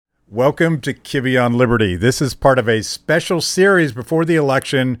Welcome to Kibbe on Liberty. This is part of a special series before the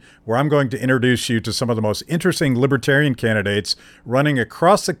election where I'm going to introduce you to some of the most interesting libertarian candidates running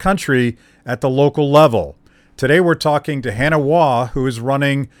across the country at the local level. Today we're talking to Hanna Waugh, who is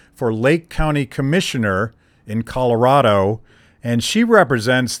running for Lake County Commissioner in Colorado, and she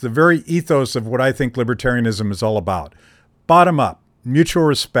represents the very ethos of what I think libertarianism is all about. Bottom up, mutual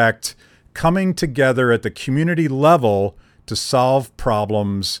respect, coming together at the community level to solve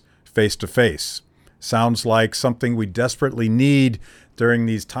problems face to face. Sounds like something we desperately need during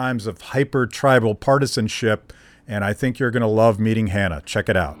these times of hyper tribal partisanship, and I think you're going to love meeting Hanna. Check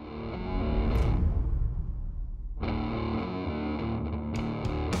it out.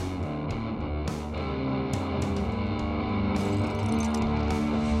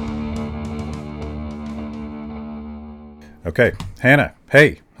 Okay, Hanna.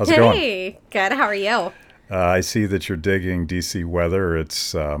 Hey, how's it going? Hey, good. How are you? I see that you're digging DC weather.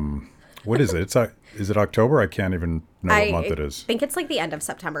 It's, what is it? Is it October? I can't even know what month it is. I think it's like the end of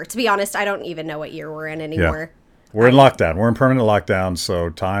September. To be honest, I don't even know what year we're in anymore. Yeah. We're in lockdown. We're in permanent lockdown. So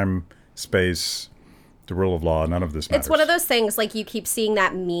time, space, the rule of law, none of this matters. It's one of those things, like you keep seeing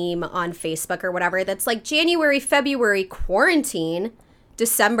that meme on Facebook or whatever that's like January, February, quarantine,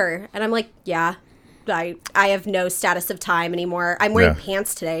 December. And I'm like, yeah, I have no status of time anymore. I'm wearing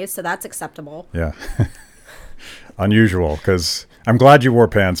pants today, so that's acceptable. Yeah. Unusual, because I'm glad you wore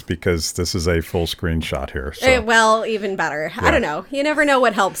pants because this is a full screen shot here. So. Well, even better. Yeah. I don't know. You never know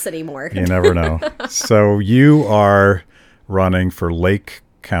what helps anymore. You never know. So you are running for Lake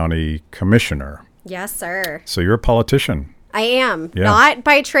County Commissioner. Yes, sir. So you're a politician. I am. Yeah. Not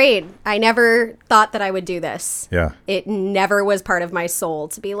by trade. I never thought that I would do this. Yeah. It never was part of my soul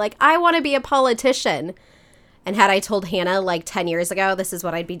to be like, I want to be a politician. And had I told Hanna like 10 years ago, this is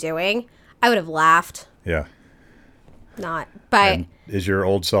what I'd be doing, I would have laughed. Yeah. Not. But and is your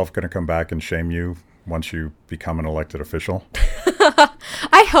old self going to come back and shame you once you become an elected official?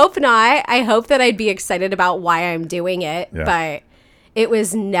 I hope not. I hope that I'd be excited about why I'm doing it. Yeah. But it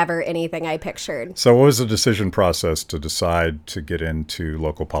was never anything I pictured. So what was the decision process to decide to get into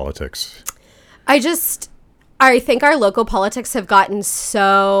local politics? I think our local politics have gotten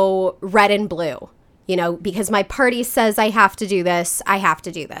so red and blue, you know, because my party says I have to do this, I have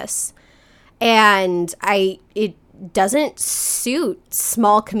to do this. And it doesn't suit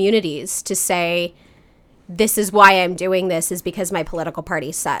small communities to say, this is why I'm doing this is because my political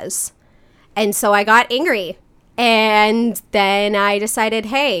party says. And so I got angry. And then I decided,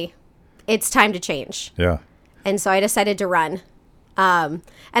 hey, it's time to change. Yeah. And so I decided to run. And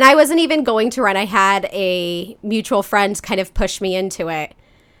I wasn't even going to run. I had a mutual friend kind of push me into it.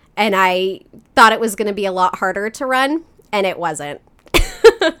 And I thought it was going to be a lot harder to run. And it wasn't.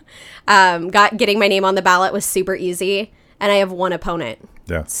 Getting my name on the ballot was super easy. And I have one opponent.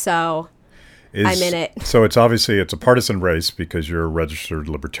 Yeah. So I'm in it. So it's a partisan race because you're a registered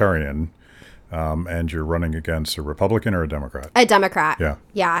libertarian. And you're running against a Republican or a Democrat? A Democrat. Yeah.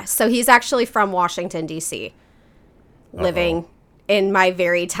 Yeah. So he's actually from Washington, D.C., living in my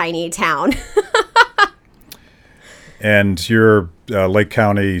very tiny town. And your Lake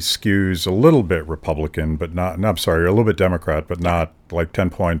County skews a little bit Republican, but not, no, I'm sorry, a little bit Democrat, but not like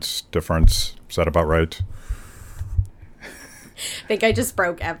 10 points difference. Is that about right? I think I just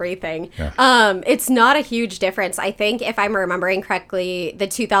broke everything. Yeah. It's not a huge difference. I think if I'm remembering correctly, the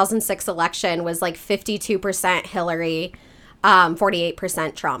 2006 election was like 52% Hillary,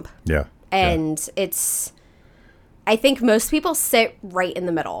 48% Trump. Yeah. And I think most people sit right in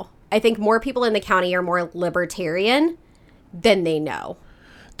the middle. I think more people in the county are more libertarian than they know.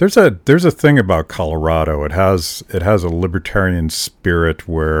 There's a thing about Colorado. It has a libertarian spirit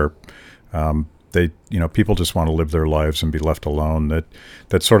where people just want to live their lives and be left alone.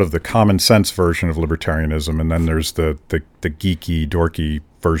 That's sort of the common sense version of libertarianism. And then there's the geeky, dorky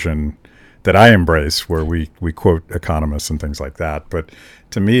version that I embrace, where we quote economists and things like that. But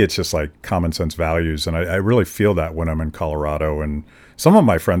to me, it's just like common sense values. And I really feel that when I'm in Colorado. And some of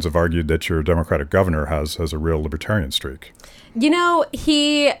my friends have argued that your Democratic governor has a real libertarian streak. You know,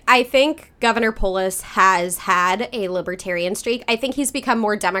 I think Governor Polis has had a libertarian streak. I think he's become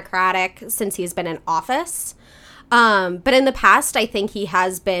more Democratic since he's been in office. But in the past, I think he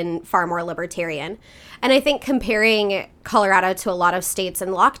has been far more libertarian. And I think comparing Colorado to a lot of states in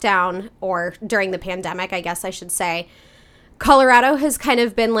lockdown, or during the pandemic, I guess I should say, Colorado has kind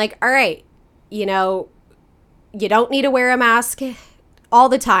of been like, all right, you know, you don't need to wear a mask all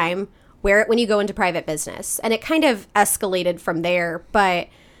the time. Wear it when you go into private business. And it kind of escalated from there. But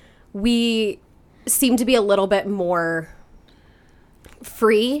we seem to be a little bit more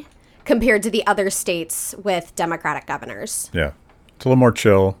free compared to the other states with Democratic governors. Yeah. It's a little more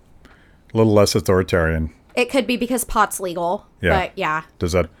chill. A little less authoritarian. It could be because pot's legal. Yeah. But yeah.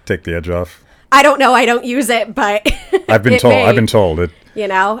 Does that take the edge off? I don't know. I don't use it, but I've been told. I've been told it. You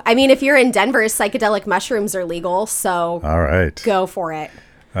know, I mean, if you're in Denver, psychedelic mushrooms are legal, so all right, go for it.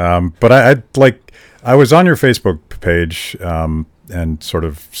 But I was on your Facebook page and sort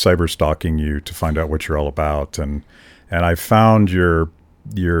of cyber stalking you to find out what you're all about, and I found your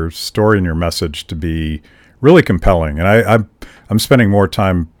story and your message to be really compelling, and I'm spending more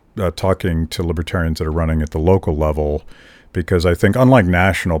time talking to libertarians that are running at the local level. Because I think, unlike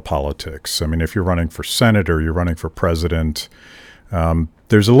national politics, I mean, if you're running for Senate or you're running for president,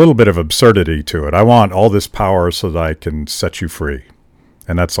 there's a little bit of absurdity to it. I want all this power so that I can set you free.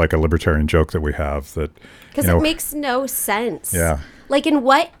 And that's like a libertarian joke that we have. That because it makes no sense. Yeah. Like, in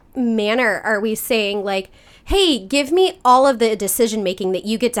what manner are we saying, like, hey, give me all of the decision-making that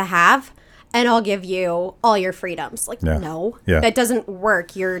you get to have, and I'll give you all your freedoms? Like, no. Yeah. That doesn't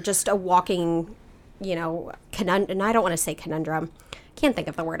work. You're just a walking... conundrum. I don't want to say conundrum. Can't think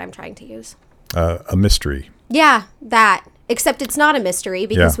of the word I'm trying to use. A mystery. Yeah, that. Except it's not a mystery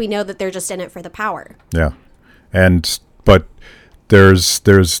because we know that they're just in it for the power. Yeah, but there's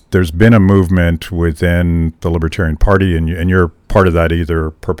been a movement within the Libertarian Party, and you're part of that either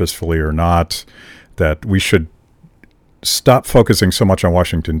purposefully or not, that we should stop focusing so much on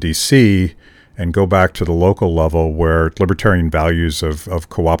Washington, D.C., and go back to the local level where libertarian values of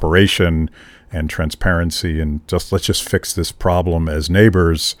cooperation and transparency and let's just fix this problem as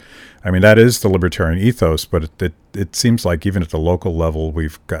neighbors. I mean, that is the libertarian ethos, but it seems like even at the local level,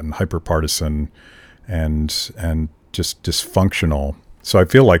 we've gotten hyper-partisan and just dysfunctional. So I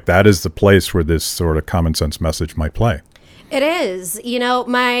feel like that is the place where this sort of common sense message might play. It is. You know,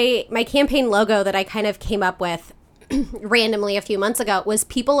 my campaign logo that I kind of came up with randomly a few months ago was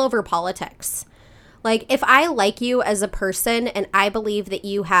people over politics. Like, if I like you as a person and I believe that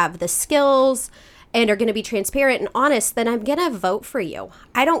you have the skills and are going to be transparent and honest, then I'm going to vote for you.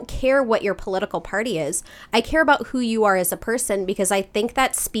 I don't care what your political party is. I care about who you are as a person because I think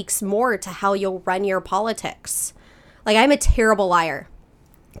that speaks more to how you'll run your politics. Like, I'm a terrible liar.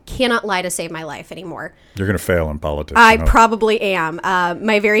 Cannot lie to save my life anymore. You're going to fail in politics. I probably am.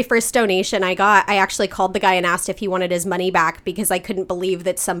 My very first donation I actually called the guy and asked if he wanted his money back because I couldn't believe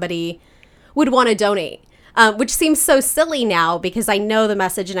that somebody would want to donate, which seems so silly now because I know the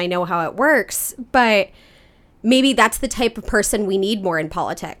message and I know how it works, but maybe that's the type of person we need more in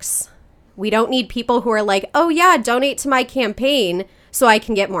politics. We don't need people who are like, oh yeah, donate to my campaign so I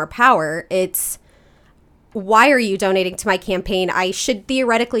can get more power. It's, why are you donating to my campaign? I should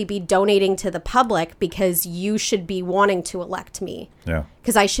theoretically be donating to the public because you should be wanting to elect me. Yeah.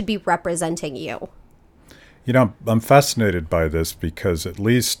 Because I should be representing you. You know, I'm fascinated by this because at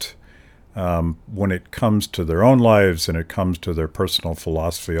least when it comes to their own lives and it comes to their personal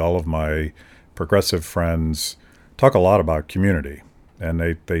philosophy, all of my progressive friends talk a lot about community, and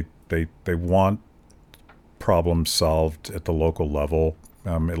they want problems solved at the local level.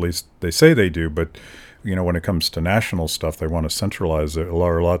 At least they say they do, but you know, when it comes to national stuff, they want to centralize it a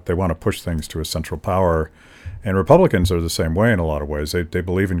lot. They want to push things to a central power, and Republicans are the same way in a lot of ways. They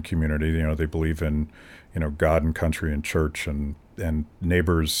believe in community. You know, they believe in, you know, God and country and church and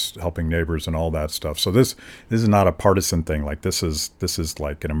neighbors, helping neighbors and all that stuff. So this is not a partisan thing. Like this is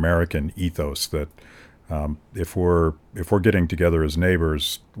like an American ethos that if we're getting together as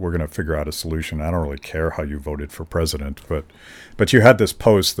neighbors, we're going to figure out a solution. I don't really care how you voted for president, but you had this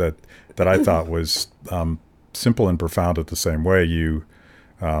post that I thought was simple and profound at the same way. You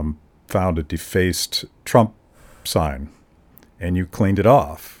found a defaced Trump sign and you cleaned it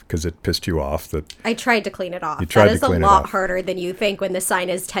off because it pissed you off. That I tried to clean it off. You tried that to clean is a it lot off. harder than you think when the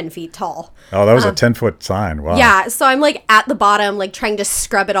sign is 10 feet tall. Oh, that was a 10-foot sign. Wow. Yeah, so I'm like at the bottom, like trying to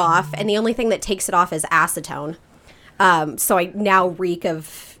scrub it off, and the only thing that takes it off is acetone. So I now reek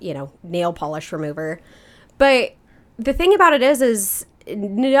of, you know, nail polish remover. But the thing about it is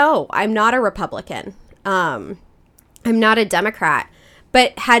no, I'm not a Republican. I'm not a Democrat.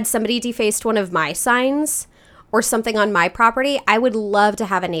 But had somebody defaced one of my signs or something on my property, I would love to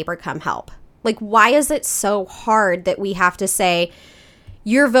have a neighbor come help. Like, why is it so hard that we have to say,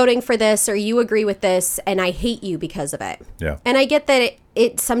 you're voting for this or you agree with this and I hate you because of it? Yeah. And I get that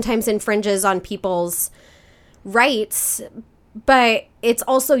it sometimes infringes on people's rights, but it's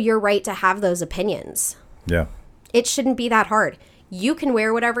also your right to have those opinions. Yeah. It shouldn't be that hard. You can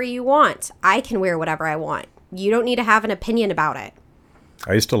wear whatever you want. I can wear whatever I want. You don't need to have an opinion about it.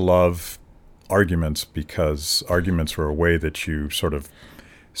 I used to love arguments because arguments were a way that you sort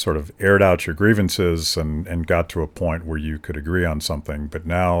of aired out your grievances and got to a point where you could agree on something. But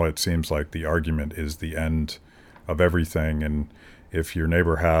now it seems like the argument is the end of everything. And if your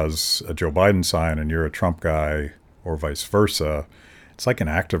neighbor has a Joe Biden sign and you're a Trump guy, or vice versa, it's like an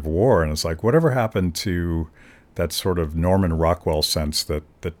act of war. And it's like, whatever happened to that sort of Norman Rockwell sense that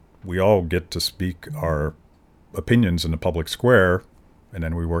we all get to speak our opinions in the public square, and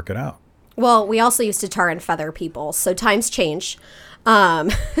then we work it out. Well, we also used to tar and feather people, so times change.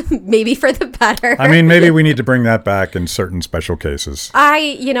 Maybe for the better. I mean, maybe we need to bring that back in certain special cases.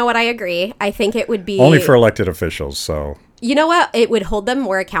 You know what, I agree. I think it would be... Only for elected officials, so... You know what? It would hold them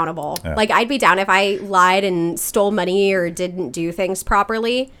more accountable. Yeah. Like, I'd be down if I lied and stole money or didn't do things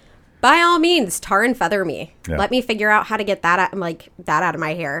properly. By all means, tar and feather me. Yeah. Let me figure out how to get that out of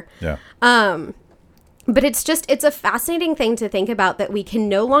my hair. Yeah. But it's a fascinating thing to think about, that we can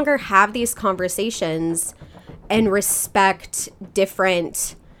no longer have these conversations and respect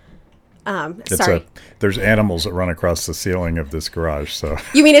different... There's animals that run across the ceiling of this garage, so...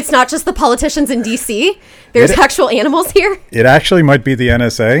 You mean it's not just the politicians in D.C.? There's actual animals here? It actually might be the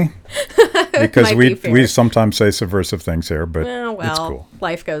NSA, because Might we sometimes say subversive things here, but it's cool.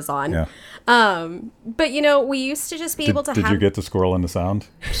 Life goes on. Yeah. But, we used to just be able to Did you get the squirrel in the sound?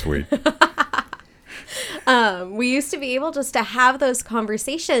 Sweet. We used to be able just to have those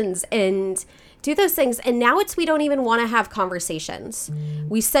conversations and do those things. And now we don't even want to have conversations.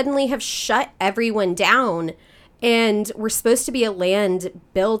 We suddenly have shut everyone down, and we're supposed to be a land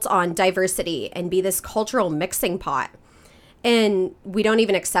built on diversity and be this cultural mixing pot. And we don't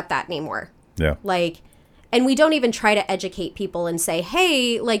even accept that anymore. Yeah. And we don't even try to educate people and say,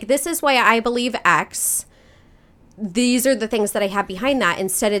 hey, this is why I believe X. These are the things that I have behind that.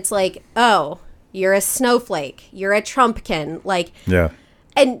 Instead, it's like, oh, you're a snowflake. You're a Trumpkin. Yeah.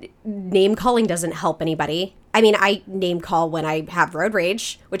 And name calling doesn't help anybody. I mean, I name call when I have road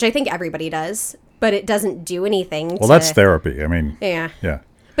rage, which I think everybody does, but it doesn't do anything. Well, that's therapy. I mean, yeah. Yeah.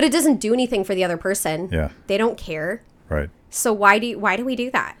 But it doesn't do anything for the other person. Yeah. They don't care. Right. So why do we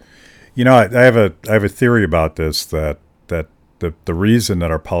do that? I have a theory about this, that the reason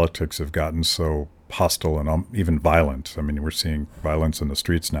that our politics have gotten so hostile and even violent. I mean, we're seeing violence in the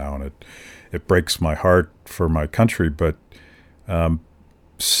streets now, and it breaks my heart for my country, but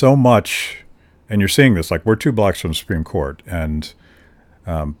so much, and you're seeing this, we're 2 blocks from the Supreme Court, and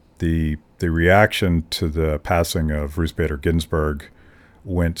the reaction to the passing of Ruth Bader Ginsburg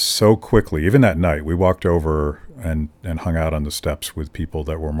went so quickly. Even that night, we walked over and hung out on the steps with people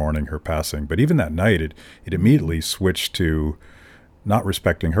that were mourning her passing. But even that night, it immediately switched to not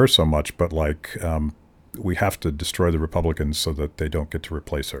respecting her so much, but we have to destroy the Republicans so that they don't get to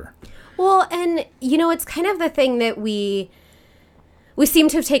replace her. Well, and it's kind of the thing that we seem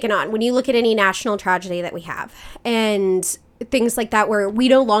to have taken on when you look at any national tragedy that we have, and things like that, where we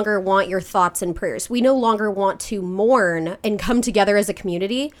no longer want your thoughts and prayers. We no longer want to mourn and come together as a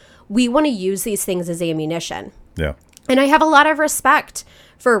community. We want to use these things as ammunition. Yeah. And I have a lot of respect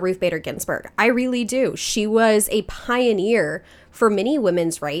for Ruth Bader Ginsburg. I really do. She was a pioneer for many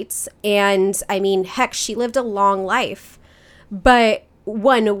women's rights. And I mean, heck, she lived a long life. But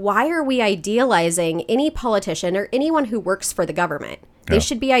one, why are we idealizing any politician or anyone who works for the government? They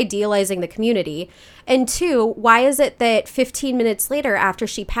should be idealizing the community. And 2, why is it that 15 minutes later, after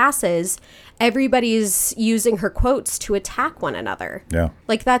she passes, everybody's using her quotes to attack one another? Yeah.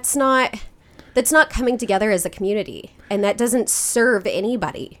 That's not coming together as a community. And that doesn't serve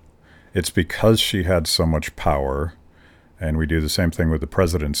anybody. It's because she had so much power, and we do the same thing with the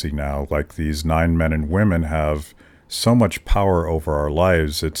presidency now. These 9 men and women have so much power over our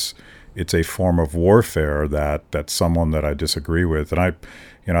lives. It's a form of warfare that someone that I disagree with,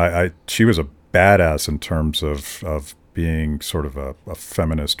 and she was a badass in terms of being sort of a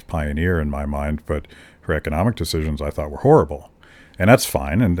feminist pioneer in my mind, but her economic decisions I thought were horrible. And that's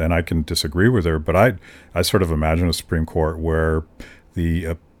fine, and I can disagree with her, but I sort of imagine a Supreme Court where the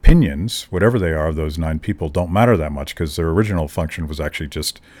opinions, whatever they are, of those 9 people don't matter that much, because their original function was actually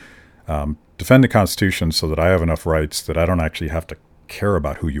just defend the Constitution so that I have enough rights that I don't actually have to care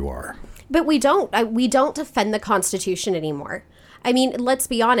about who you are. But we don't defend the Constitution anymore. I mean, let's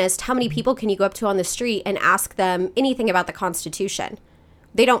be honest. How many people can you go up to on the street and ask them anything about the Constitution?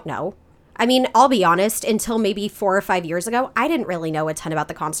 They don't know. I mean, I'll be honest, until maybe 4 or 5 years ago, I didn't really know a ton about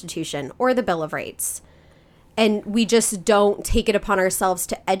the Constitution or the Bill of Rights. And we just don't take it upon ourselves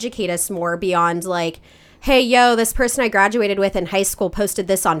to educate us more beyond hey, yo, this person I graduated with in high school posted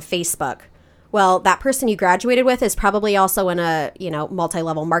this on Facebook. Well, that person you graduated with is probably also in a,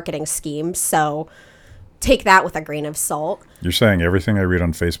 multi-level marketing scheme. So take that with a grain of salt. You're saying everything I read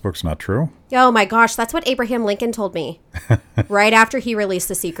on Facebook's not true? Oh my gosh, that's what Abraham Lincoln told me right after he released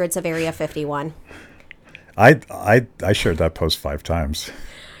the secrets of Area 51. I shared that post 5 times.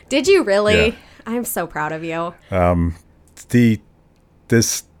 Did you really? Yeah. I'm so proud of you.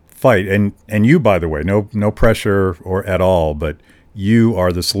 this fight, and you, by the way, no pressure or at all, but you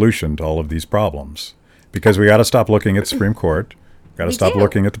are the solution to all of these problems, because we got to stop looking at the Supreme Court, got to stop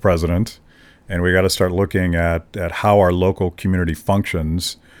looking at the president, and we got to start looking at how our local community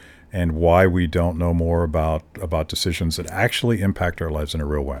functions and why we don't know more about decisions that actually impact our lives in a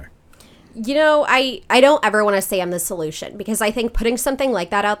real way. You know, I don't ever want to say I'm the solution, because I think putting something like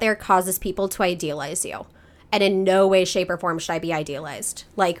that out there causes people to idealize you. And in no way, shape, or form should I be idealized.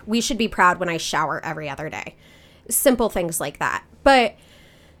 Like, we should be proud when I shower every other day. Simple things like that. But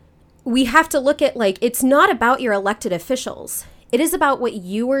we have to look at, like, it's not about your elected officials. It is about what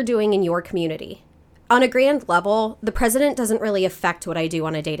you are doing in your community. On a grand level, the president doesn't really affect what I do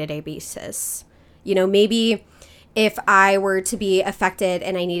on a day-to-day basis. You know, maybe if I were to be affected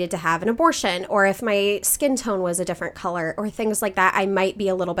and I needed to have an abortion, or if my skin tone was a different color, or things like that, I might be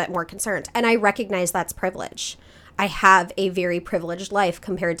a little bit more concerned. And I recognize that's privilege. I have a very privileged life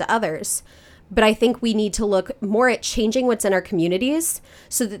compared to others. But I think we need to look more at changing what's in our communities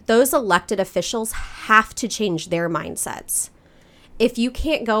so that those elected officials have to change their mindsets. If you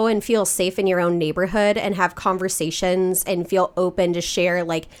can't go and feel safe in your own neighborhood and have conversations and feel open to share,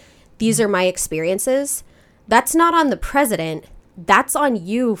 like, these are my experiences, that's not on the president. That's on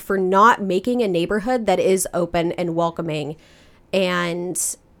you for not making a neighborhood that is open and welcoming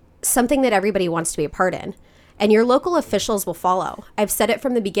and something that everybody wants to be a part in. And your local officials will follow. I've said it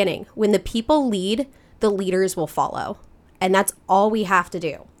from the beginning. When the people lead, the leaders will follow. And that's all we have to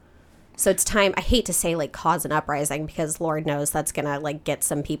do. So it's time, I hate to say, like, cause an uprising, because Lord knows that's going to, like, get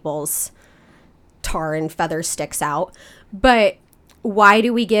some people's tar and feather sticks out. But why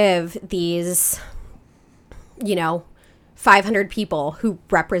do we give these, 500 people who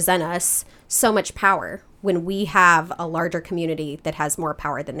represent us so much power when we have a larger community that has more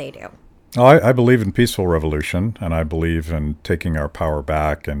power than they do? Oh, I believe in peaceful revolution, and I believe in taking our power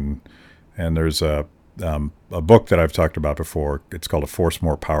back. And there's a book that I've talked about before. It's called A Force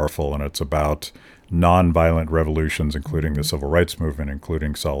More Powerful, and it's about nonviolent revolutions, including the civil rights movement,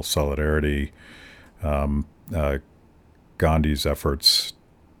 including solidarity, Gandhi's efforts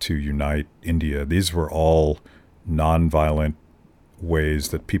to unite India. These were all nonviolent ways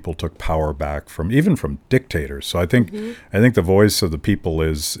that people took power back from dictators. So I think the voice of the people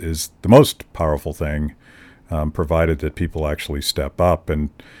is the most powerful thing, provided that people actually step up. And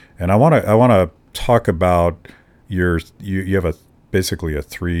I want to talk about you have basically a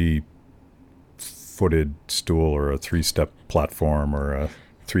 3-footed stool, or a 3-step platform, or a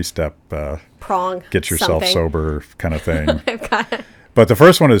 3-step prong, get yourself sober kind of thing. I've got it. But the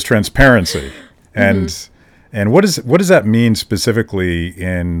first one is transparency. And what does that mean specifically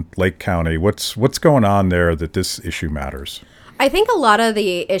in Lake County? What's going on there that this issue matters? I think a lot of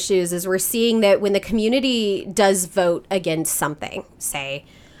the issues is we're seeing that when the community does vote against something, say,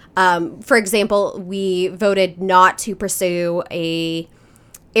 for example, we voted not to pursue a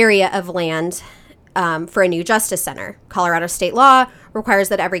area of land for a new justice center. Colorado state law requires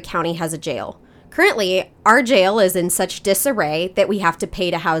that every county has a jail. Currently, our jail is in such disarray that we have to pay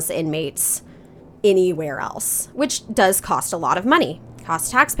to house inmates anywhere else, which does cost a lot of money,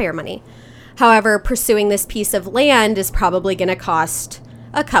 costs taxpayer money. However, pursuing this piece of land is probably going to cost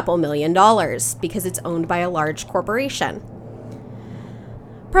a couple $1 million because it's owned by a large corporation.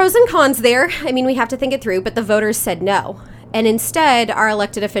 Pros and cons there. I mean, we have to think it through, but the voters said no. And instead, our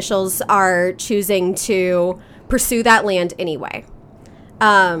elected officials are choosing to pursue that land anyway.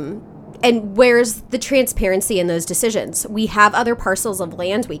 And where's the transparency in those decisions? We have other parcels of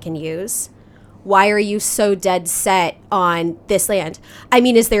land we can use. Why are you so dead set on this land? I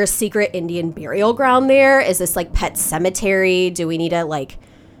mean, is there a secret Indian burial ground there? Is this like pet cemetery? Do we need to like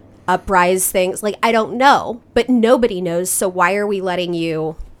uprise things? Like, I don't know, but nobody knows. So why are we letting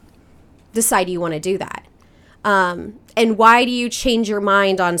you decide you want to do that? And why do you change your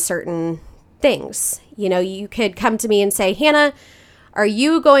mind on certain things? You know, you could come to me and say, Hannah, are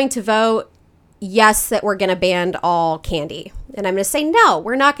you going to vote yes that we're going to ban all candy? And I'm going to say, no,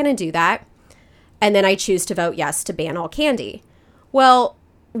 we're not going to do that. And then I choose to vote yes to ban all candy. Well,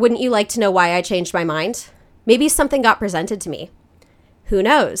 wouldn't you like to know why I changed my mind? Maybe something got presented to me. Who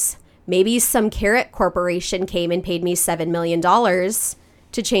knows? Maybe some carrot corporation came and paid me $7 million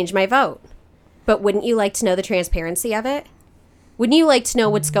to change my vote. But wouldn't you like to know the transparency of it? Wouldn't you like to know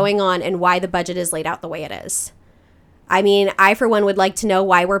what's going on and why the budget is laid out the way it is? I mean, I, for one, would like to know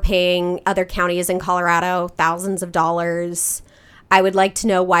why we're paying other counties in Colorado thousands of dollars. I would like to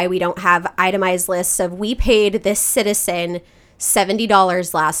know why we don't have itemized lists of we paid this citizen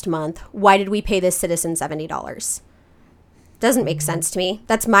 $70 last month. Why did we pay this citizen $70? Doesn't make sense to me.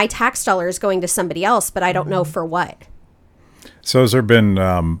 That's my tax dollars going to somebody else, but I don't know for what. So has there been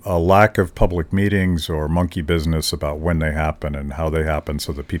a lack of public meetings or monkey business about when they happen and how they happen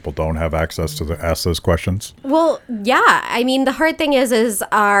so that people don't have access to ask those questions? Well, yeah. I mean, the hard thing is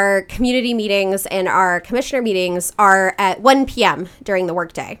our community meetings and our commissioner meetings are at 1 p.m. during the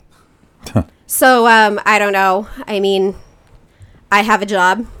workday. So I don't know. I mean, I have a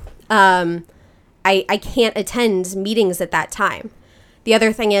job. I can't attend meetings at that time. The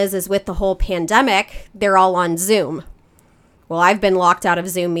other thing is with the whole pandemic, they're all on Zoom. Well, I've been locked out of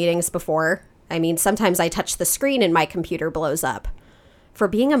Zoom meetings before. I mean, sometimes I touch the screen and my computer blows up. For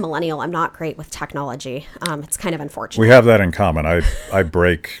being a millennial, I'm not great with technology. It's kind of unfortunate. We have that in common. I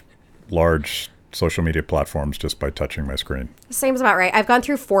break large social media platforms just by touching my screen. Seems about right. I've gone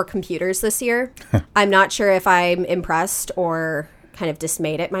through 4 computers this year. I'm not sure if I'm impressed or kind of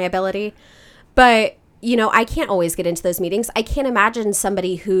dismayed at my ability. But, you know, I can't always get into those meetings. I can't imagine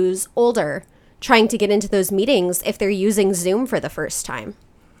somebody who's older trying to get into those meetings if they're using Zoom for the first time.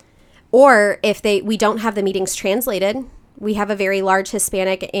 Or if we don't have the meetings translated. We have a very large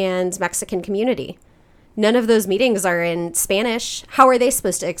Hispanic and Mexican community. None of those meetings are in Spanish. How are they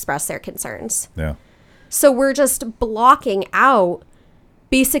supposed to express their concerns? Yeah. So we're just blocking out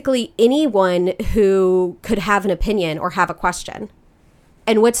basically anyone who could have an opinion or have a question.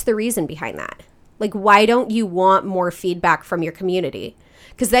 And what's the reason behind that? Like, why don't you want more feedback from your community?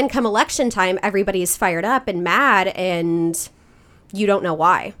 Because then come election time, everybody's fired up and mad and you don't know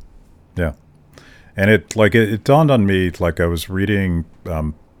why. Yeah. And it dawned on me, like I was reading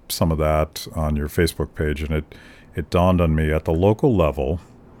some of that on your Facebook page, and it dawned on me at the local level,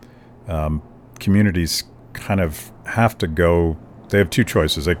 communities kind of have to go, they have 2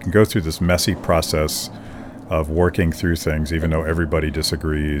 choices. They can go through this messy process of working through things, even though everybody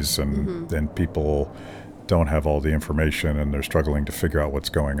disagrees and people don't have all the information and they're struggling to figure out what's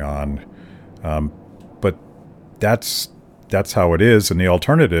going on. But that's how it is. And the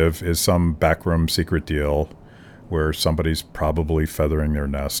alternative is some backroom secret deal where somebody's probably feathering their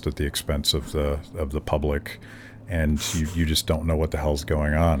nest at the expense of the public, and you just don't know what the hell's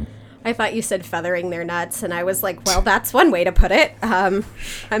going on. I thought you said feathering their nuts, and I was like, well, that's one way to put it. I'm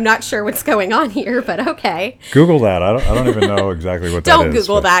not sure what's going on here, but okay. Google that. I don't even know exactly what that is. Don't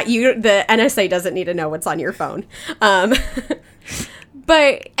Google that. The NSA doesn't need to know what's on your phone.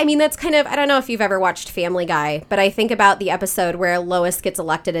 But, I mean, that's kind of, I don't know if you've ever watched Family Guy, but I think about the episode where Lois gets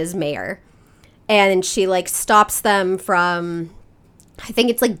elected as mayor, and she, like, stops them from, I think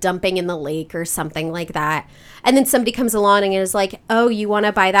it's like dumping in the lake or something like that. And then somebody comes along and is like, oh, you want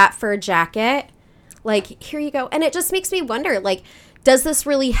to buy that for a jacket? Like, here you go. And it just makes me wonder, like, does this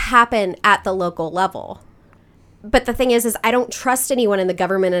really happen at the local level? But the thing is I don't trust anyone in the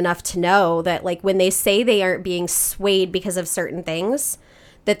government enough to know that, like, when they say they aren't being swayed because of certain things,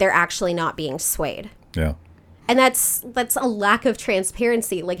 that they're actually not being swayed. Yeah. And that's a lack of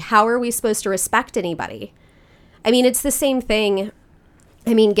transparency. Like, how are we supposed to respect anybody? I mean, it's the same thing.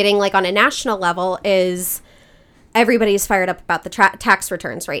 I mean, getting, like, on a national level is everybody's fired up about the tax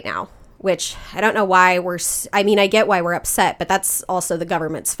returns right now, which I don't know why I get why we're upset, but that's also the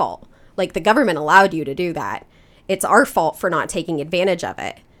government's fault. Like, the government allowed you to do that. It's our fault for not taking advantage of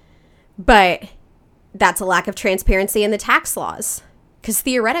it. But that's a lack of transparency in the tax laws. Because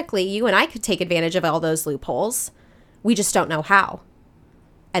theoretically, you and I could take advantage of all those loopholes. We just don't know how.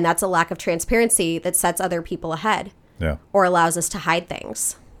 And that's a lack of transparency that sets other people ahead. Yeah. Or allows us to hide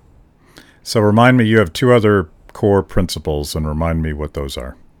things. So remind me, you have 2 other core principles, and remind me what those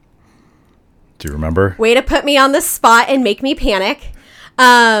are. Do you remember? Way to put me on the spot and make me panic.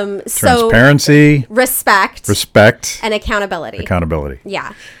 Transparency, respect, and accountability.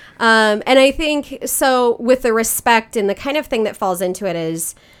 Yeah. And I think, so with the respect and the kind of thing that falls into it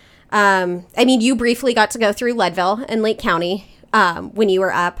is, I mean, you briefly got to go through Leadville and Lake County when you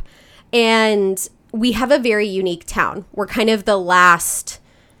were up, and we have a very unique town. We're kind of the last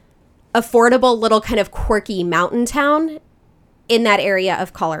affordable little kind of quirky mountain town in that area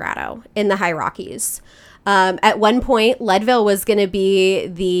of Colorado, in the high Rockies. At one point, Leadville was going to be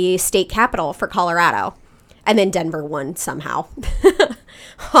the state capital for Colorado, and then Denver won somehow.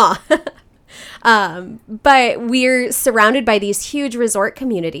 But we're surrounded by these huge resort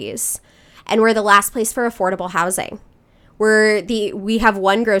communities, and we're the last place for affordable housing. We have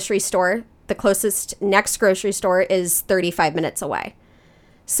one grocery store. The closest next grocery store is 35 minutes away.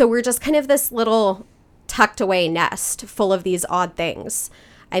 So we're just kind of this little tucked away nest full of these odd things.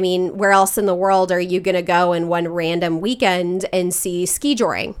 I mean, where else in the world are you going to go in one random weekend and see ski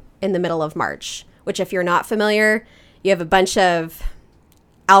joring in the middle of March? Which, if you're not familiar, you have a bunch of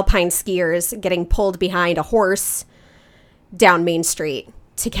alpine skiers getting pulled behind a horse down Main Street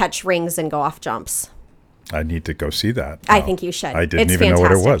to catch rings and go off jumps. I need to go see that. I think you should. I didn't even know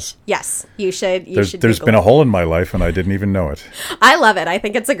what it was. Yes, you should. There's been a hole in my life, and I didn't even know it. I love it. I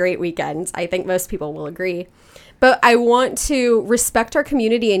think it's a great weekend. I think most people will agree. But I want to respect our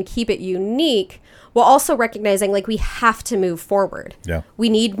community and keep it unique while also recognizing like we have to move forward. Yeah. We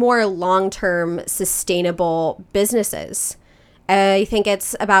need more long-term sustainable businesses. I think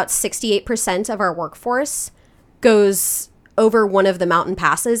it's about 68% of our workforce goes over one of the mountain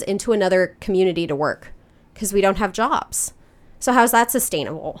passes into another community to work because we don't have jobs. So how's that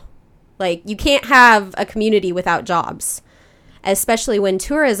sustainable? Like, you can't have a community without jobs, especially when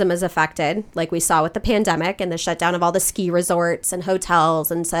tourism is affected, like we saw with the pandemic and the shutdown of all the ski resorts and hotels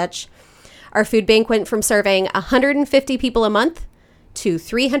and such. Our food bank went from serving 150 people a month to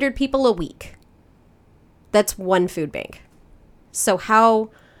 300 people a week. That's one food bank. So how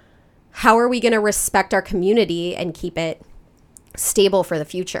are we going to respect our community and keep it stable for the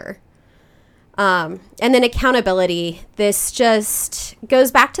future? And then accountability. This just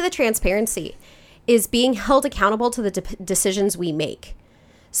goes back to the transparency, is being held accountable to the decisions we make.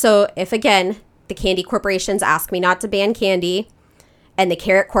 So if, again, the candy corporations ask me not to ban candy and the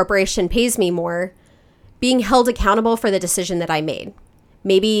carrot corporation pays me more, being held accountable for the decision that I made.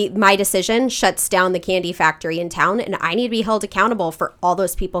 Maybe my decision shuts down the candy factory in town and I need to be held accountable for all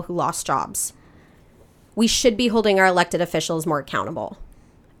those people who lost jobs. We should be holding our elected officials more accountable.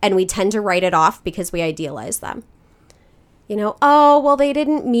 And we tend to write it off because we idealize them. You know, oh, well, they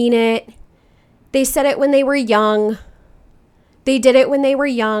didn't mean it. They said it when they were young. They did it when they were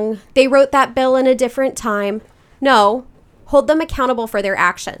young. They wrote that bill in a different time. No, hold them accountable for their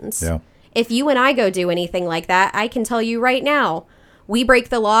actions. Yeah. If you and I go do anything like that, I can tell you right now, we break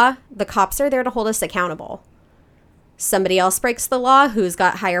the law, the cops are there to hold us accountable. Somebody else breaks the law who's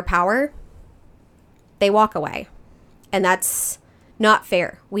got higher power, they walk away. And that's not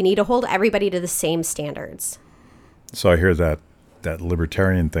fair. We need to hold everybody to the same standards. So I hear that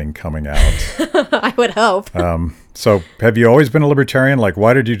libertarian thing coming out. I would hope. So have you always been a libertarian? Like,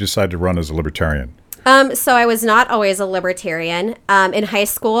 why did you decide to run as a libertarian? So I was not always a libertarian. In high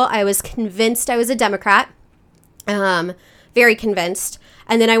school, I was convinced I was a Democrat. Very convinced.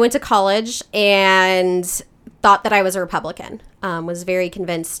 And then I went to college and thought that I was a Republican. Was very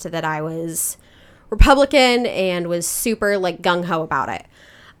convinced that I was Republican and was super like gung-ho about it.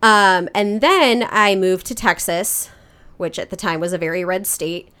 And then I moved to Texas, which at the time was a very red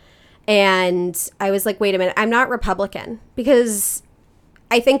state. And I was like, wait a minute, I'm not Republican. Because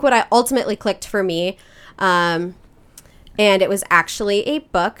I think what I ultimately clicked for me, and it was actually a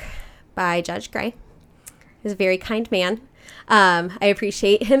book by Judge Gray. He's a very kind man. I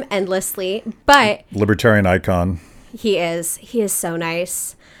appreciate him endlessly, but Libertarian icon. He is so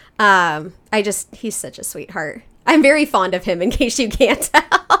nice. He's such a sweetheart. I'm very fond of him in case you can't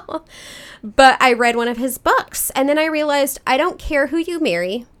tell. But I read one of his books and then I realized I don't care who you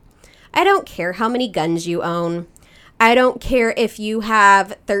marry. I don't care how many guns you own. I don't care if you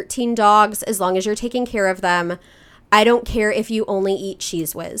have 13 dogs as long as you're taking care of them. I don't care if you only eat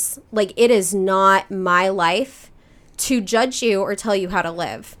Cheese Whiz. Like, it is not my life to judge you or tell you how to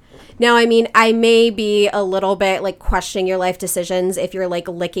live. Now, I mean, I may be a little bit like questioning your life decisions if you're like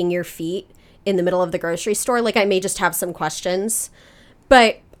licking your feet in the middle of the grocery store. Like, I may just have some questions,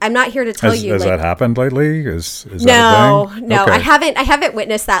 but I'm not here to tell you. Has that happened lately? Is no, that a thing? No, Okay. I haven't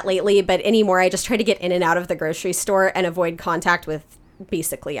witnessed that lately, but anymore, I just try to get in and out of the grocery store and avoid contact with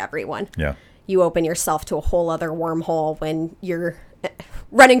basically everyone. Yeah. You open yourself to a whole other wormhole when you're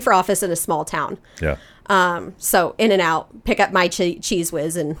running for office in a small town. Yeah. So in and out, pick up my Cheese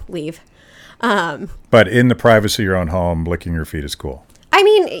Whiz and leave. But in the privacy of your own home, licking your feet is cool. I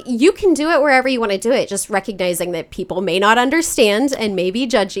mean, you can do it wherever you want to do it, just recognizing that people may not understand and may be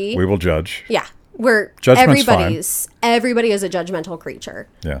judgy. We will judge. Yeah. Everybody is a judgmental creature.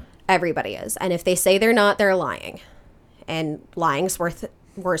 Yeah. Everybody is. And if they say they're not, they're lying. And lying's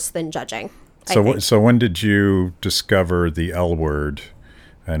worse than judging. So when did you discover the L word,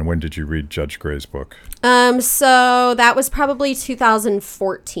 and when did you read Judge Gray's book? So that was probably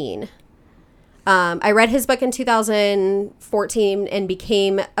 2014. I read his book in 2014 and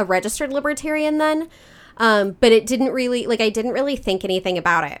became a registered libertarian then. But it didn't really, I didn't really think anything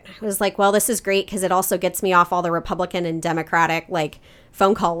about it. I was like, well, this is great because it also gets me off all the Republican and Democratic,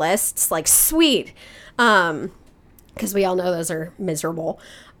 phone call lists. Sweet. Because we all know those are miserable.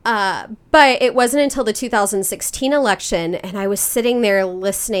 But it wasn't until the 2016 election, and I was sitting there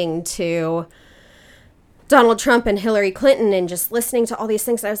listening to Donald Trump and Hillary Clinton and just listening to all these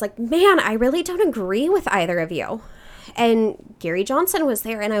things. And I was like, man, I really don't agree with either of you. And Gary Johnson was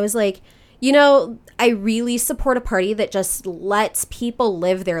there, and I was like, I really support a party that just lets people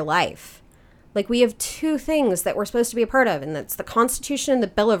live their life. Like, we have two things that we're supposed to be a part of, and that's the Constitution and the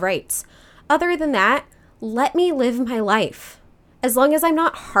Bill of Rights. Other than that, let me live my life. As long as I'm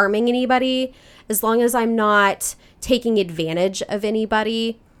not harming anybody, as long as I'm not taking advantage of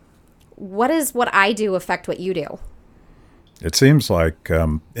anybody, what does what I do affect what you do? It seems like,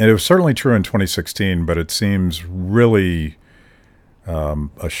 and it was certainly true in 2016, but it seems really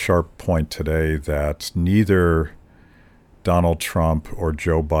a sharp point today that neither Donald Trump or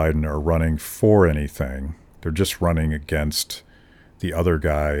Joe Biden are running for anything. They're just running against the other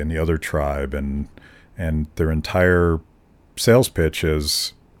guy and the other tribe, and their entire sales pitch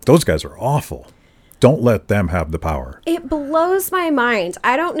is, those guys are awful. Don't let them have the power. It blows my mind.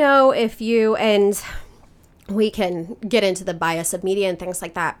 I don't know if you, and we can get into the bias of media and things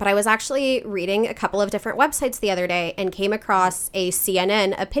like that, but I was actually reading a couple of different websites the other day and came across a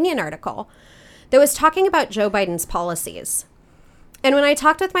CNN opinion article that was talking about Joe Biden's policies. And when I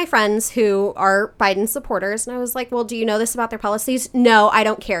talked with my friends who are Biden supporters, and I was like, well, do you know this about their policies? No, I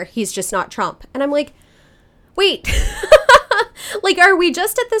don't care. He's just not Trump. And I'm like, wait, like, are we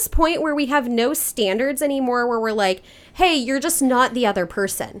just at this point where we have no standards anymore, where we're like, hey, you're just not the other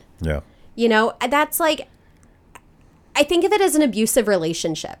person? Yeah. You know, that's like, I think of it as an abusive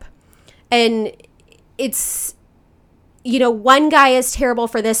relationship. And it's, you know, one guy is terrible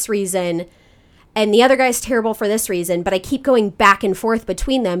for this reason, and the other guy's terrible for this reason, but I keep going back and forth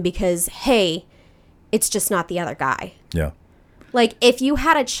between them because, hey, it's just not the other guy. Yeah. Like, if you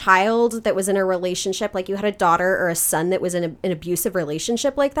had a child that was in a relationship, like you had a daughter or a son that was in an abusive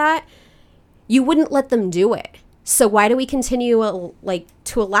relationship like that, you wouldn't let them do it. So why do we continue,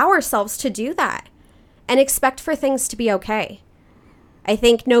 to allow ourselves to do that and expect for things to be okay? I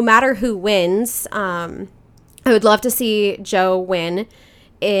think no matter who wins, I would love to see Joe win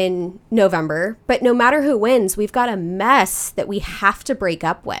in November, but no matter who wins, we've got a mess that we have to break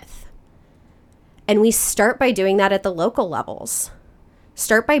up with. And we start by doing that at the local levels.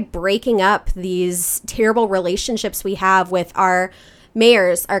 Start by breaking up these terrible relationships we have with our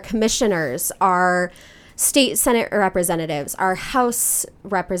mayors, our commissioners, our state Senate representatives, our House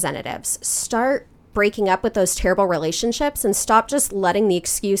representatives. Start breaking up with those terrible relationships and stop just letting the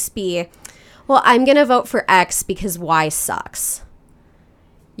excuse be, well, I'm going to vote for X because Y sucks.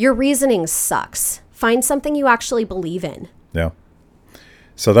 Your reasoning sucks. Find something you actually believe in. Yeah.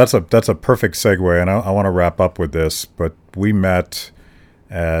 So that's a perfect segue, and I want to wrap up with this, but we met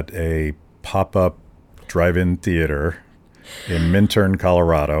at a pop-up drive-in theater in Minturn,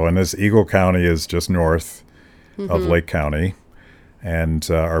 Colorado, and this Eagle County is just north of Lake County, and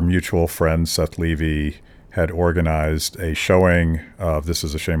our mutual friend Seth Levy had organized a showing of, this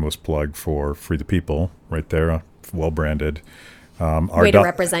is a shameless plug for Free the People, right there, well-branded. Way to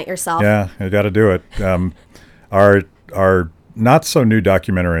represent yourself. Yeah, you got to do it. Our not so new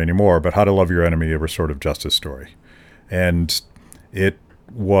documentary anymore, but How to Love Your Enemy, a Restorative Justice Story. And it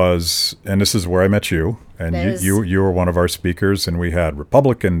was, and this is where I met you, and you were one of our speakers, and we had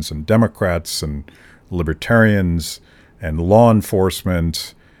Republicans and Democrats and Libertarians and law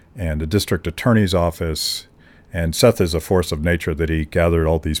enforcement and the district attorney's office. And Seth is a force of nature that he gathered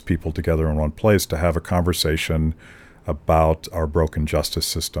all these people together in one place to have a conversation about our broken justice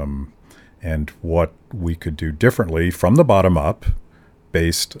system and what we could do differently from the bottom up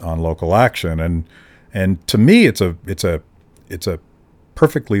based on local action. And to me, it's a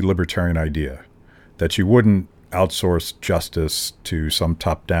perfectly libertarian idea that you wouldn't outsource justice to some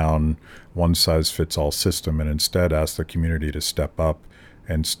top-down, one-size-fits-all system, and instead ask the community to step up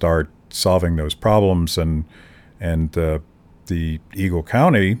and start solving those problems. And the Eagle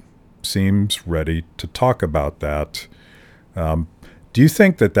County seems ready to talk about that. Do you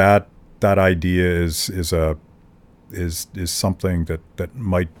think that idea is something that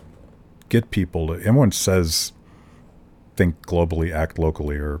might get people to, everyone says think globally, act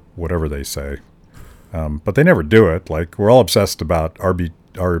locally, or whatever they say, but they never do it. Like, we're all obsessed about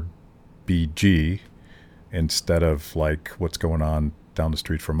RBG instead of like what's going on down the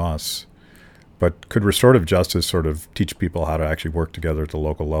street from us. But could restorative justice sort of teach people how to actually work together at the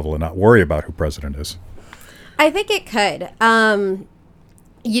local level and not worry about who president is? I think it could.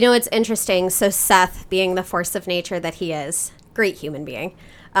 It's interesting. So Seth, being the force of nature that he is, great human being.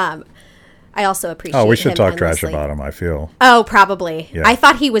 I also appreciate him. Oh, we should talk trash about him, I feel. Oh, probably. Yeah. I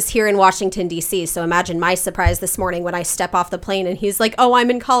thought he was here in Washington, D.C., so imagine my surprise this morning when I step off the plane and he's like, oh,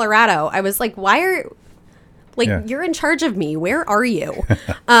 I'm in Colorado. I was like, you're in charge of me. Where are you?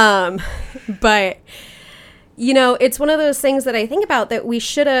 But, it's one of those things that I think about that we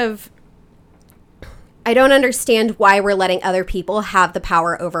should have. I don't understand why we're letting other people have the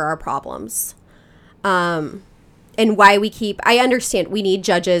power over our problems. and why I understand we need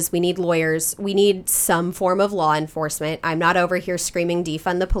judges, we need lawyers, we need some form of law enforcement. I'm not over here screaming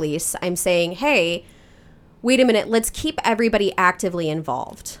defund the police. I'm saying, hey, wait a minute, let's keep everybody actively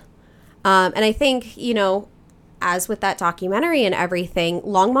involved. And I think, as with that documentary and everything,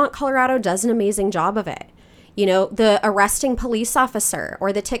 Longmont, Colorado does an amazing job of it. The arresting police officer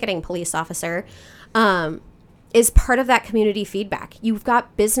or the ticketing police officer is part of that community feedback. You've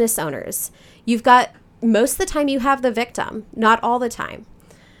got business owners. You've got, most of the time you have the victim, not all the time.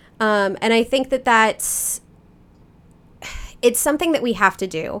 And I think it's something that we have to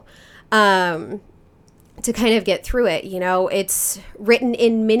do to kind of get through it. It's written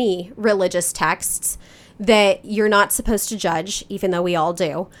in many religious texts that you're not supposed to judge, even though we all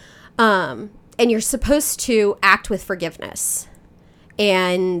do. And you're supposed to act with forgiveness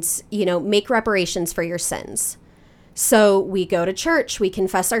and, make reparations for your sins. So we go to church, we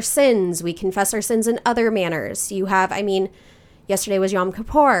confess our sins in other manners. Yesterday was Yom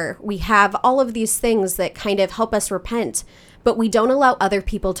Kippur. We have all of these things that kind of help us repent, but we don't allow other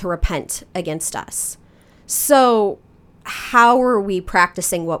people to repent against us. So how are we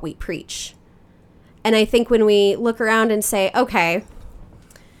practicing what we preach? And I think when we look around and say, okay,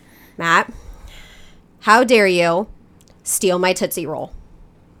 Matt, how dare you steal my Tootsie Roll?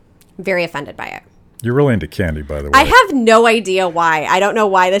 I'm very offended by it. You're really into candy, by the way. I have no idea why. I don't know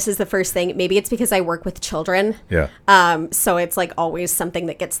why this is the first thing. Maybe it's because I work with children. Yeah. So it's like always something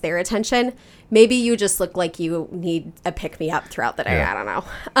that gets their attention. Maybe you just look like you need a pick-me-up throughout the day. Yeah. I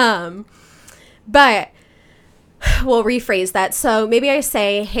don't know. But we'll rephrase that. So maybe I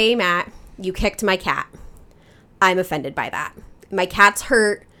say, hey, Matt, you kicked my cat. I'm offended by that. My cat's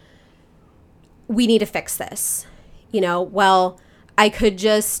hurt. We need to fix this. I could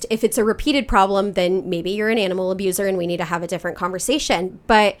just, if it's a repeated problem, then maybe you're an animal abuser and we need to have a different conversation.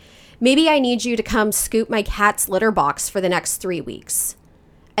 But maybe I need you to come scoop my cat's litter box for the next 3 weeks.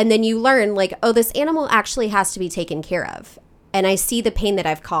 And then you learn this animal actually has to be taken care of. And I see the pain that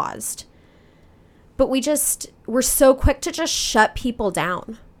I've caused. But we're so quick to just shut people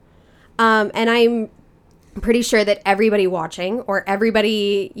down. And I'm pretty sure that everybody watching or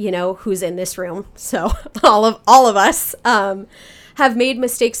everybody, who's in this room, so all of us, have made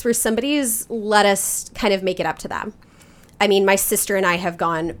mistakes where somebody's let us kind of make it up to them. My sister and I have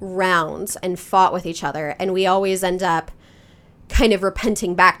gone rounds and fought with each other, and we always end up kind of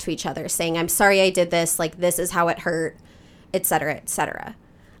repenting back to each other, saying, I'm sorry I did this, this is how it hurt, et cetera, et cetera.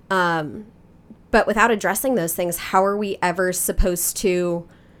 But without addressing those things, how are we ever supposed to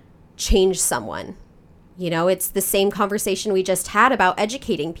change someone? It's the same conversation we just had about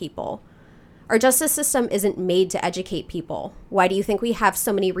educating people. Our justice system isn't made to educate people. Why do you think we have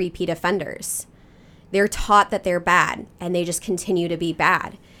so many repeat offenders? They're taught that they're bad, and they just continue to be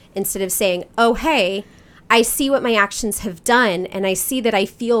bad. Instead of saying, oh, hey, I see what my actions have done, and I see that I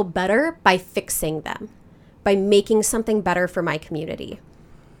feel better by fixing them, by making something better for my community.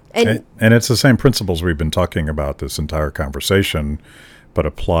 And it's the same principles we've been talking about this entire conversation, but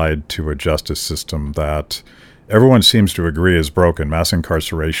applied to a justice system that everyone seems to agree is broken. Mass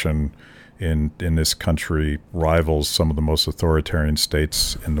incarceration in this country rivals some of the most authoritarian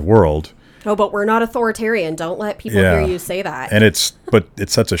states in the world. Oh, but we're not authoritarian. Don't let people hear you say that. And it's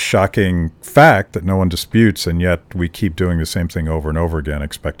such a shocking fact that no one disputes, and yet we keep doing the same thing over and over again,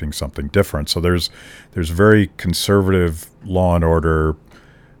 expecting something different. So there's very conservative law and order,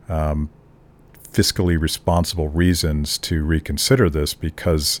 fiscally responsible reasons to reconsider this,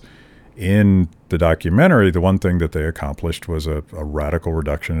 because in the documentary, the one thing that they accomplished was a radical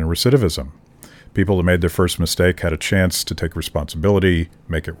reduction in recidivism. People that made their first mistake had a chance to take responsibility,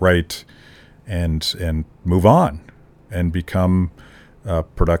 make it right, and move on and become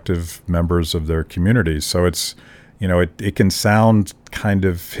productive members of their communities. So it's, it can sound kind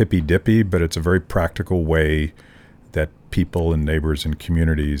of hippy-dippy, but it's a very practical way that people and neighbors and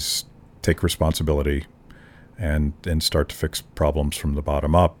communities take responsibility and start to fix problems from the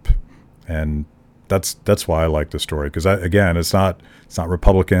bottom up. And that's why I like the story, because again, it's not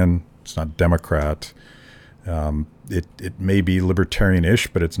Republican, it's not Democrat. It may be libertarian-ish,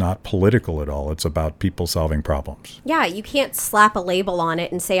 but it's not political at all. It's about people solving problems. Yeah, you can't slap a label on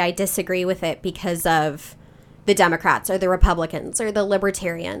it and say I disagree with it because of the Democrats or the Republicans or the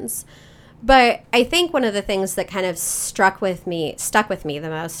Libertarians. But I think one of the things that kind of stuck with me the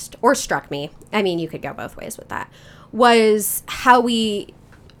most, or struck me, you could go both ways with that, was how we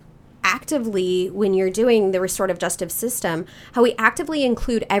actively, when you're doing the restorative justice system, how we actively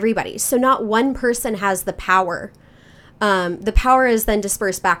include everybody. So not one person has the power. The power is then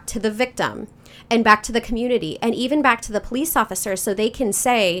dispersed back to the victim and back to the community and even back to the police officer, so they can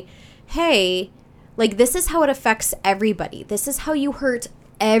say, hey, Like, this is how it affects everybody. This is how you hurt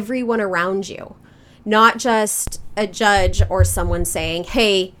everyone around you. Not just a judge or someone saying,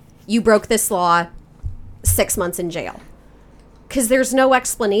 hey, you broke this law, 6 months in jail. Because there's no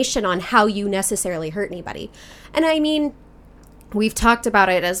explanation on how you necessarily hurt anybody. And I mean, we've talked about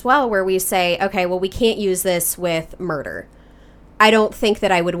it as well, where we say, okay, well, we can't use this with murder. I don't think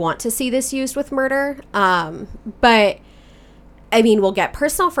that I would want to see this used with murder. But I mean, we'll get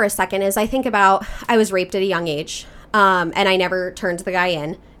personal for a second. As I think about, I was raped at a young age, and I never turned the guy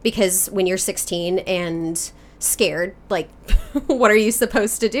in, because when you're 16 and scared, like, what are you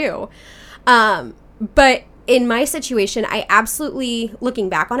supposed to do? But in my situation, I absolutely, looking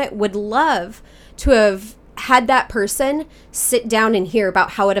back on it, would love to have had that person sit down and hear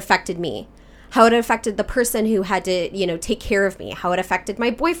about how it affected me, how it affected the person who had to, you know, take care of me, how it affected my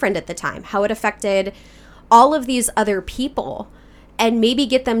boyfriend at the time, how it affected all of these other people, and maybe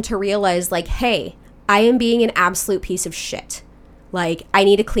get them to realize, like, hey, I am being an absolute piece of shit. Like, I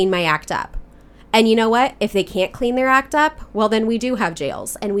need to clean my act up. And you know what? If they can't clean their act up, well, then we do have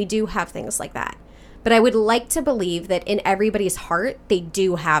jails and we do have things like that. But I would like to believe that in everybody's heart, they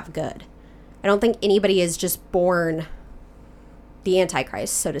do have good. I don't think anybody is just born the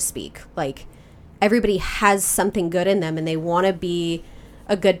Antichrist, so to speak. Like, everybody has something good in them and they want to be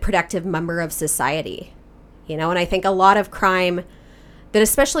a good, productive member of society. You know, and I think a lot of crime that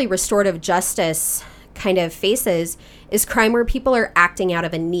especially restorative justice kind of faces is crime where people are acting out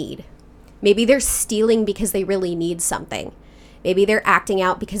of a need. Maybe they're stealing because they really need something. Maybe they're acting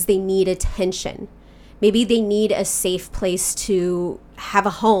out because they need attention. Maybe they need a safe place to have a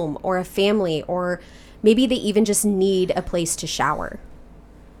home or a family, or maybe they even just need a place to shower.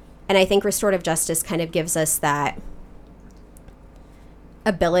 And I think restorative justice kind of gives us that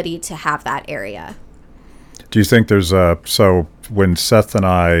ability to have that area. Do you think there's so when Seth and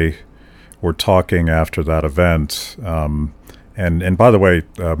I were talking after that event, and by the way,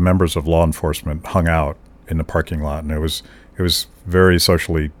 members of law enforcement hung out in the parking lot, and it was very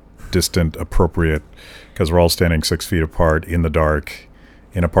socially distant, appropriate, because we're all standing 6 feet apart in the dark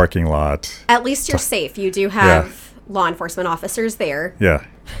in a parking lot. At least you're safe. You do have law enforcement officers there. Yeah.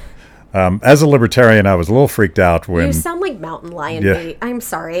 As a libertarian, I was a little freaked out when... You sound like mountain lion bait. I'm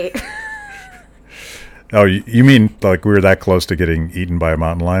sorry. Oh, you mean like we were that close to getting eaten by a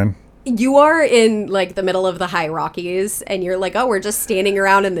mountain lion? You are in like the middle of the high Rockies, and you're like, oh, we're just standing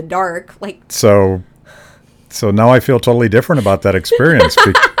around in the dark. Like, So now I feel totally different about that experience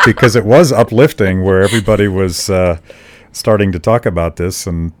because it was uplifting where everybody was starting to talk about this,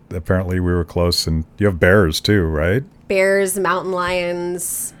 and apparently we were close. And you have bears too, right? Bears, mountain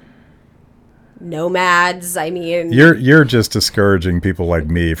lions, nomads. I mean, you're just discouraging people like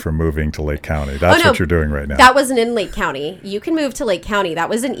me from moving to Lake County. That's what you're doing right now. That wasn't in Lake County. You can move to Lake County. That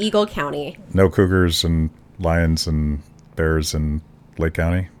was in Eagle County. No cougars and lions and bears in Lake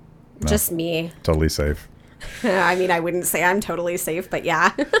County? No. Just me. Totally safe. I mean, I wouldn't say I'm totally safe, but yeah.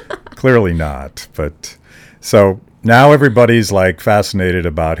 Clearly not. But so now everybody's like fascinated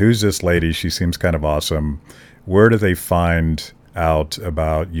about who's this lady? She seems kind of awesome. Where do they find out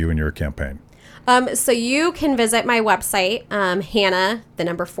about you and your campaign? So you can visit my website, Hanna, the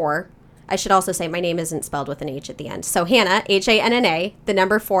number 4. I should also say my name isn't spelled with an H at the end. So Hanna, Hanna, the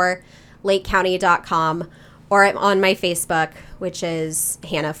number 4, lakecounty.com, or I'm on my Facebook, which is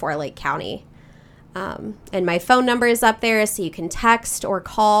Hanna for Lake County. And my phone number is up there, so you can text or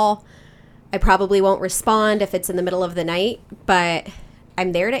call. I probably won't respond if it's in the middle of the night, but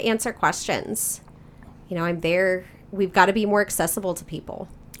I'm there to answer questions. You know, I'm there. We've got to be more accessible to people.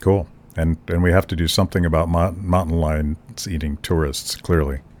 Cool. And we have to do something about mountain lions eating tourists,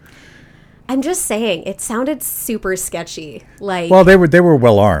 clearly. I'm just saying, it sounded super sketchy. Like, well, they were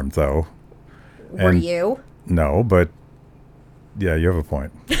well armed, though. Were you? No, but yeah, you have a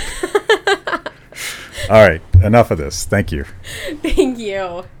point. All right, enough of this. Thank you. Thank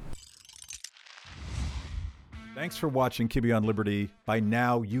you. Thanks for watching Kibbe on Liberty. By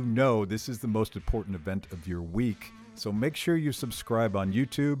now, you know this is the most important event of your week. So make sure you subscribe on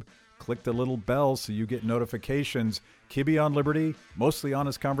YouTube. Click the little bell so you get notifications. Kibbe on Liberty, mostly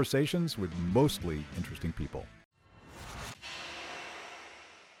honest conversations with mostly interesting people.